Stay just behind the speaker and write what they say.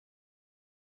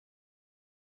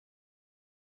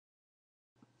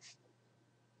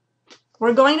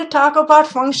We're going to talk about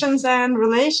functions and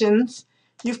relations.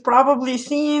 You've probably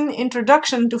seen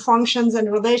Introduction to Functions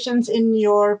and Relations in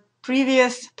your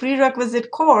previous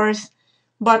prerequisite course,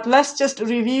 but let's just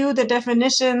review the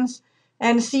definitions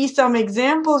and see some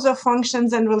examples of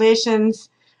functions and relations,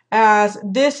 as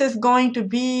this is going to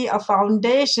be a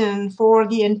foundation for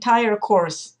the entire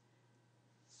course.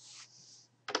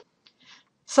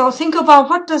 So think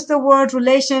about, what does the word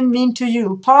relation mean to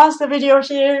you? Pause the video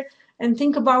here and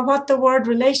think about what the word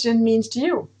relation means to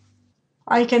you.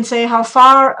 I can say how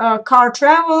far a car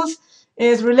travels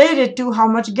is related to how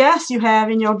much gas you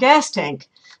have in your gas tank.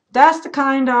 That's the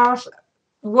kind of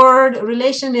word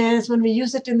relation is when we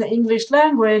use it in the English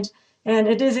language, and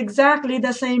it is exactly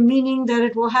the same meaning that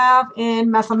it will have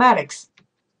in mathematics.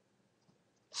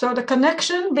 So the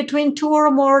connection between two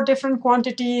or more different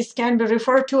quantities can be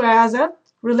referred to as a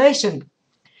relation.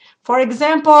 For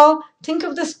example, think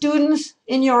of the students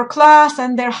in your class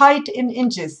and their height in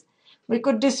inches. We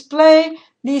could display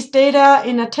these data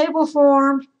in a table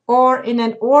form or in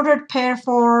an ordered pair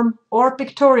form or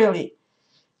pictorially.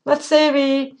 Let's say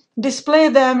we display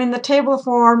them in the table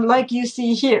form like you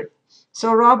see here.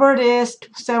 So Robert is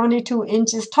 72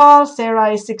 inches tall,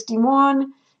 Sarah is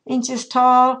 61 inches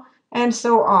tall, and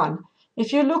so on.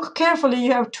 If you look carefully,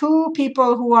 you have two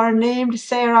people who are named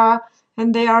Sarah,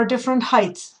 and they are different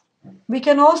heights. We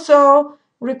can also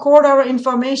record our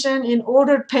information in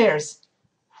ordered pairs.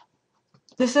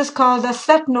 This is called a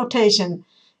set notation.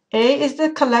 A is the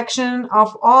collection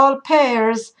of all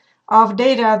pairs of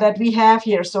data that we have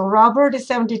here. So Robert is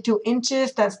 72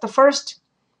 inches, that's the first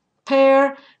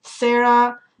pair.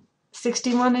 Sarah,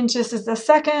 61 inches is the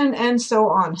second, and so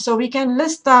on. So we can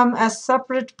list them as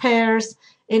separate pairs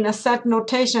in a set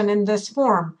notation in this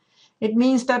form. It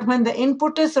means that when the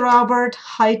input is Robert,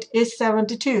 height is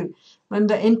 72. When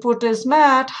the input is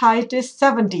Matt, height is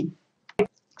 70.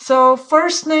 So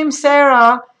first name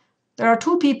Sarah, there are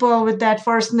two people with that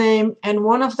first name, and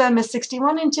one of them is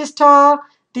 61 inches tall,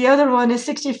 the other one is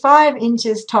 65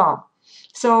 inches tall.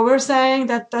 So we're saying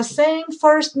that the same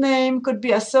first name could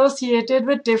be associated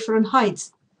with different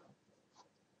heights.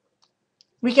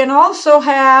 We can also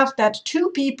have that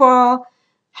two people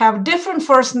have different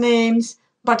first names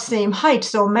but same height.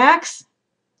 So Max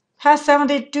has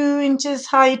 72 inches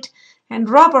height and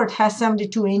Robert has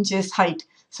 72 inches height.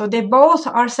 So they both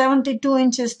are 72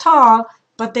 inches tall,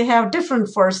 but they have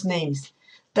different first names.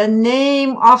 The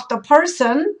name of the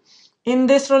person in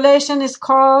this relation is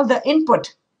called the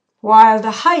input, while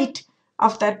the height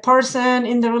of that person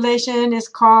in the relation is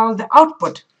called the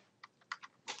output.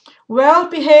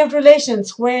 Well-behaved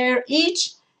relations where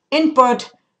each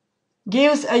input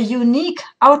gives a unique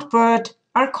output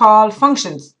are called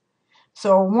functions.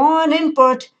 So one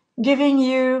input giving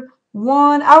you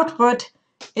one output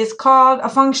is called a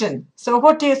function. So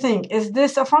what do you think? Is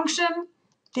this a function?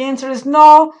 The answer is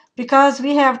no, because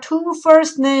we have two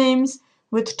first names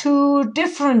with two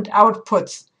different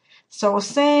outputs. So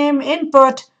same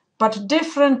input but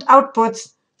different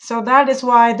outputs. So that is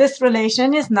why this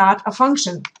relation is not a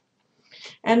function.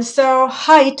 And so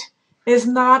height is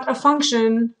not a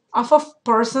function of a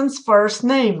person's first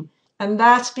name. And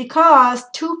that's because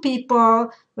two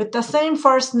people with the same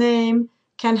first name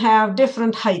can have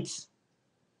different heights.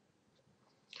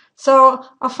 So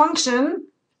a function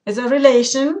is a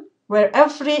relation where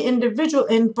every individual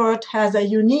input has a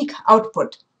unique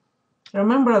output.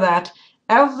 Remember that.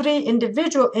 Every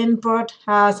individual input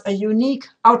has a unique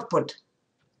output.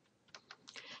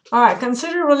 All right,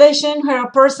 consider a relation where a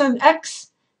person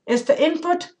X is the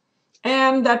input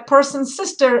and that person's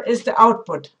sister is the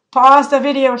output. Pause the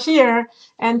video here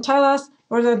and tell us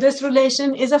whether this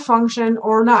relation is a function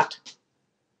or not.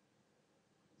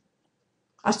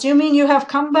 Assuming you have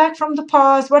come back from the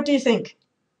pause, what do you think?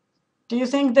 Do you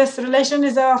think this relation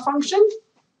is a function?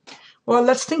 Well,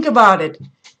 let's think about it.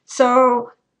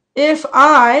 So if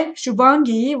I,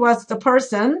 Shubhangi, was the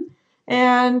person,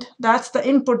 and that's the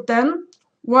input, then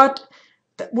what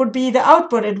would be the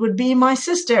output? It would be my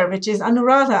sister, which is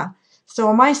Anuradha.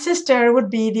 So my sister would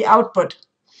be the output.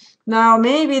 Now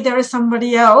maybe there is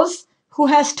somebody else who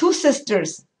has two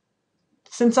sisters.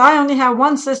 Since I only have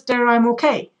one sister, I'm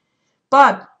okay.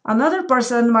 But another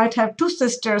person might have two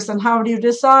sisters, and how do you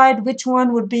decide which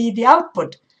one would be the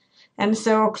output? And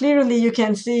so clearly you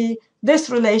can see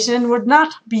this relation would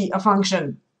not be a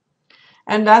function.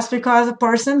 And that's because a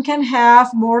person can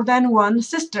have more than one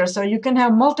sister. So you can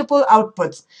have multiple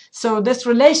outputs. So this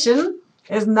relation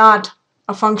is not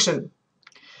a function.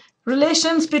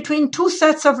 Relations between two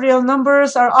sets of real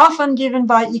numbers are often given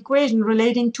by equation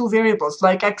relating to variables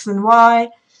like x and y,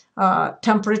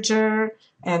 temperature,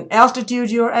 and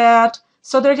altitude you're at.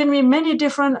 So there can be many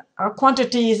different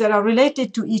quantities that are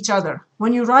related to each other.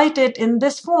 When you write it in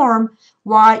this form,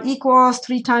 y equals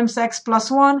 3 times x plus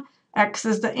 1, x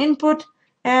is the input,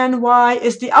 and y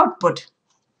is the output.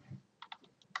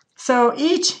 So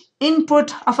each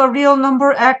input of a real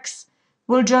number x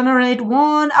will generate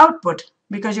one output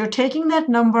because you're taking that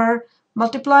number,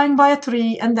 multiplying by a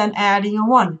 3, and then adding a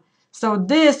 1. So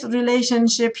this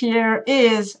relationship here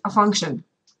is a function.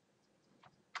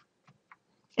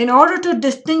 In order to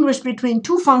distinguish between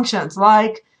two functions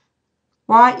like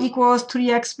y equals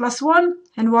 3x plus 1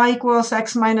 and y equals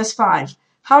x minus 5,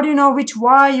 how do you know which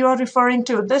y you are referring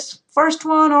to, this first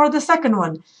one or the second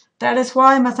one? That is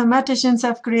why mathematicians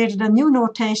have created a new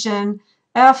notation.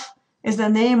 F is the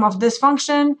name of this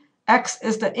function, x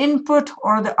is the input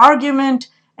or the argument,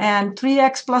 and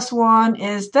 3x plus 1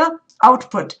 is the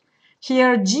output.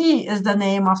 Here g is the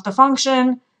name of the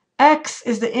function, x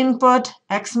is the input,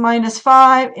 x minus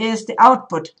 5 is the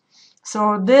output.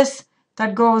 So this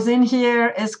that goes in here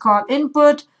is called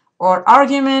input or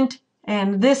argument,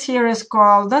 and this here is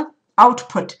called the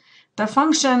output. The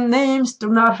function names do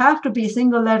not have to be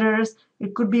single letters.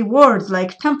 It could be words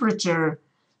like temperature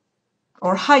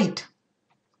or height.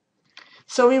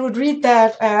 So we would read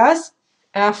that as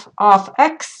f of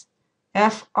x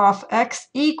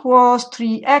equals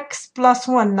 3x plus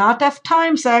 1, not f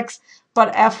times x,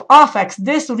 but f of x.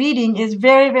 This reading is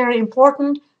very, very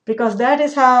important because that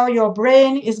is how your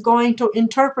brain is going to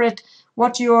interpret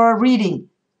what you're reading.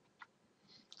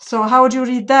 So how would you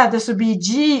read that? This would be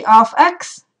g of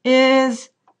x is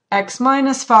x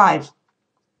minus 5.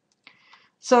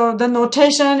 So the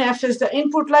notation, f is the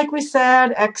input like we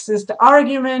said, x is the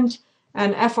argument,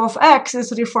 and f of x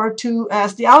is referred to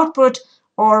as the output,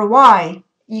 or y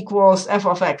equals f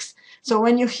of x. So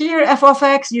when you hear f of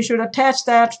x, you should attach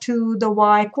that to the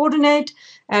y coordinate,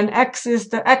 and x is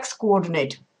the x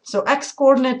coordinate. So x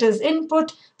coordinate is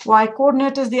input, y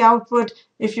coordinate is the output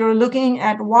if you're looking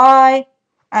at y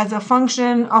as a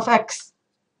function of x.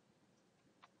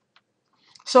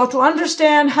 So to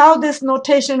understand how this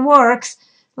notation works,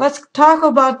 let's talk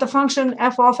about the function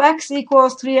f of x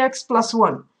equals 3x plus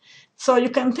 1. So you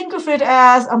can think of it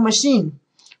as a machine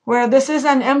where this is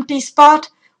an empty spot.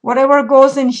 Whatever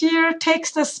goes in here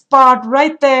takes the spot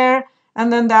right there,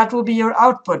 and then that will be your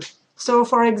output. So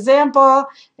for example,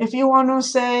 if you want to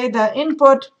say the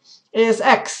input is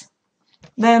x,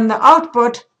 then the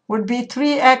output would be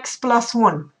 3x plus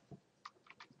 1.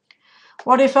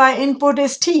 What if my input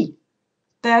is t?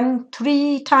 Then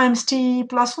 3 times t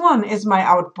plus 1 is my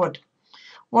output.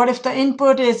 What if the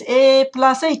input is a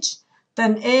plus h?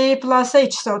 Then a plus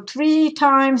h. So 3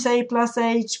 times a plus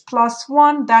h plus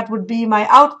 1, that would be my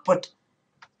output.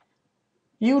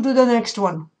 You do the next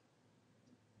one.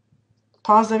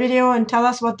 Pause the video and tell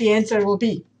us what the answer will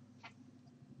be.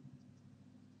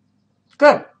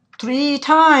 Good. 3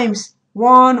 times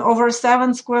 1 over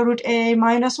 7 square root a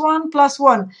minus 1 plus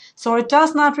 1. So it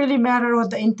does not really matter what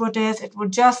the input is. It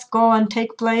would just go and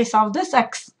take place of this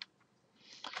x.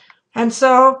 And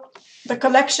so the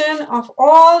collection of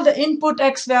all the input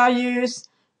x values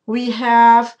we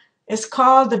have is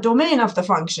called the domain of the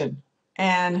function.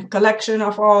 And collection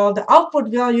of all the output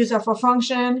values of a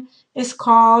function is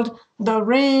called the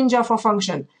range of a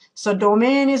function. So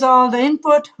domain is all the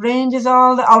input, range is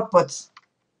all the outputs.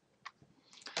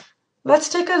 Let's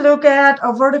take a look at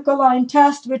a vertical line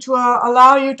test, which will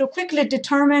allow you to quickly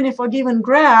determine if a given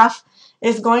graph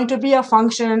is going to be a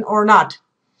function or not.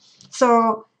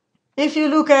 So if you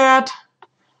look at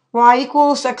y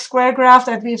equals x squared graph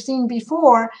that we've seen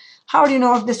before, how do you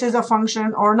know if this is a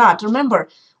function or not? Remember,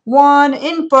 one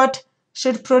input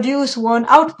should produce one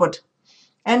output.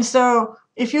 And so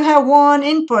if you have one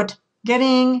input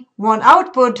getting one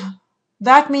output,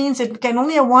 that means it can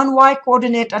only have one y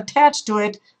coordinate attached to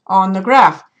it on the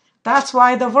graph. That's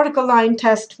why the vertical line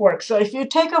test works. So if you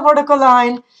take a vertical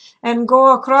line and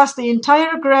go across the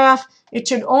entire graph, it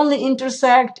should only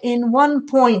intersect in one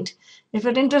point. If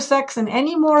it intersects in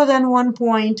any more than one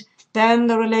point, then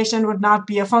the relation would not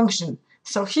be a function.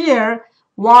 So here,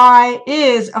 y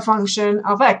is a function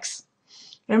of x.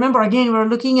 Remember, again, we're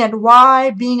looking at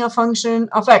y being a function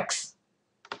of x.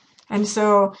 And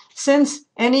so since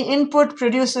any input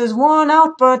produces one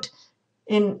output,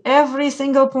 in every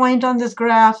single point on this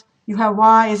graph, you have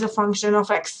y is a function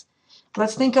of x.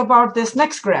 Let's think about this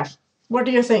next graph. What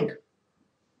do you think?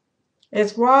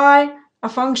 Is y a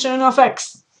function of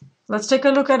x? Let's take a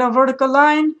look at a vertical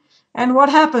line, and what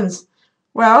happens?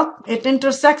 Well, it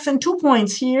intersects in 2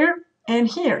 points here and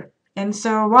here. And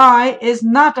so y is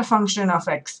not a function of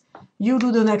x. You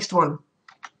do the next one.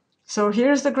 So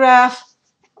here's the graph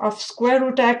of square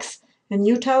root x, and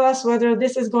you tell us whether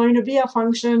this is going to be a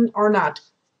function or not.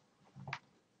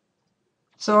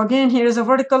 So again, here's a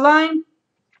vertical line.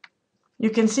 You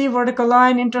can see vertical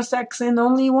line intersects in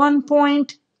only one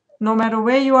point, no matter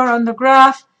where you are on the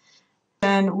graph,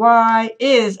 and y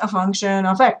is a function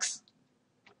of x.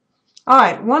 All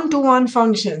right, one-to-one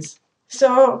functions.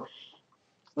 So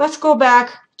let's go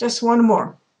back just one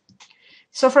more.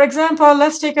 So for example,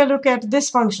 let's take a look at this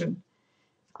function.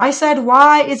 I said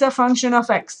y is a function of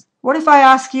x. What if I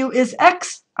ask you, is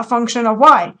x a function of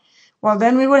y? Well,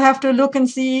 then we would have to look and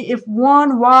see if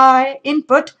one y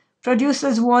input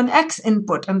produces one x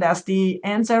input, and that's the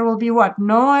answer will be what?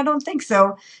 No, I don't think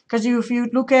so, because if you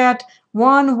look at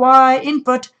one y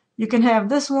input, you can have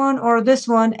this one or this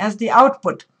one as the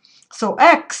output. So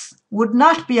x would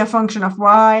not be a function of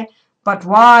y, but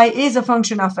y is a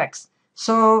function of x.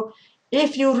 So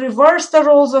if you reverse the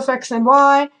roles of x and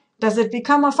y, does it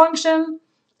become a function?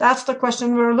 That's the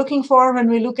question we're looking for when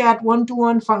we look at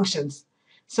one-to-one functions.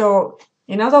 So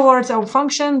in other words, a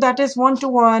function that is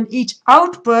one-to-one, each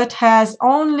output has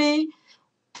only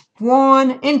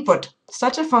one input.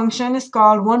 Such a function is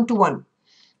called one-to-one.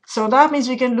 So that means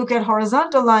we can look at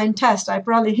horizontal line test. I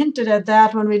probably hinted at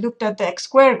that when we looked at the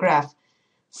x-squared graph.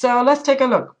 So let's take a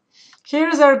look.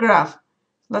 Here's our graph.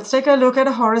 Let's take a look at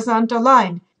a horizontal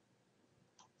line.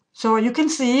 So you can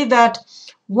see that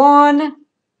one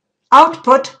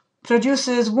output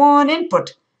produces one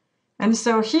input. And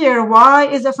so here y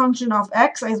is a function of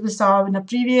x, as we saw in the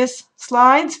previous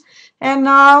slides. And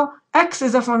now x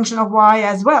is a function of y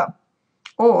as well.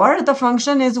 Or the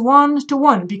function is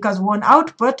one-to-one because one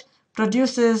output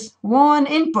produces one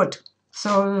input.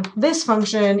 So this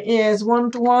function is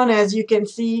one-to-one, as you can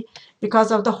see,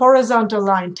 because of the horizontal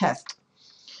line test.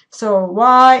 So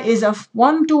y is a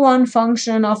one-to-one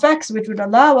function of x, which would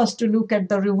allow us to look at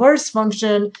the reverse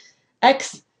function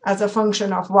x as a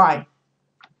function of y.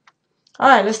 All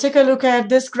right, let's take a look at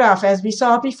this graph. As we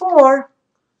saw before,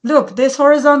 look, this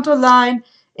horizontal line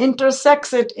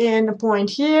intersects it in a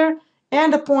point here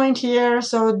and a point here.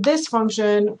 So this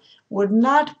function would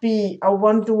not be a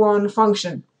one-to-one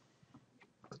function.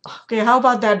 Okay, how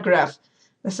about that graph?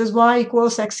 This is y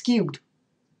equals x cubed.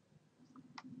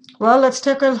 Well, let's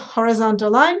take a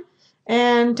horizontal line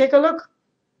and take a look.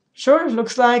 Sure, it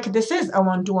looks like this is a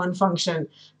one-to-one function.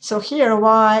 So here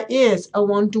y is a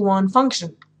one-to-one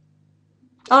function.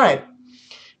 All right,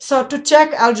 so to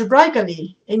check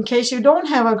algebraically, in case you don't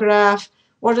have a graph,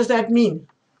 what does that mean?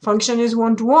 Function is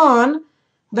one-to-one,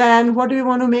 then what do we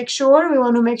want to make sure? We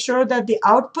want to make sure that the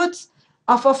outputs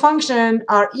of a function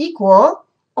are equal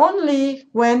only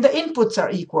when the inputs are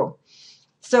equal.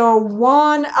 So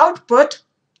one output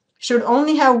should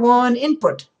only have one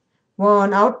input.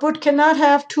 One output cannot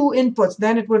have two inputs,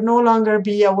 then it would no longer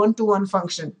be a one-to-one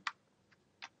function.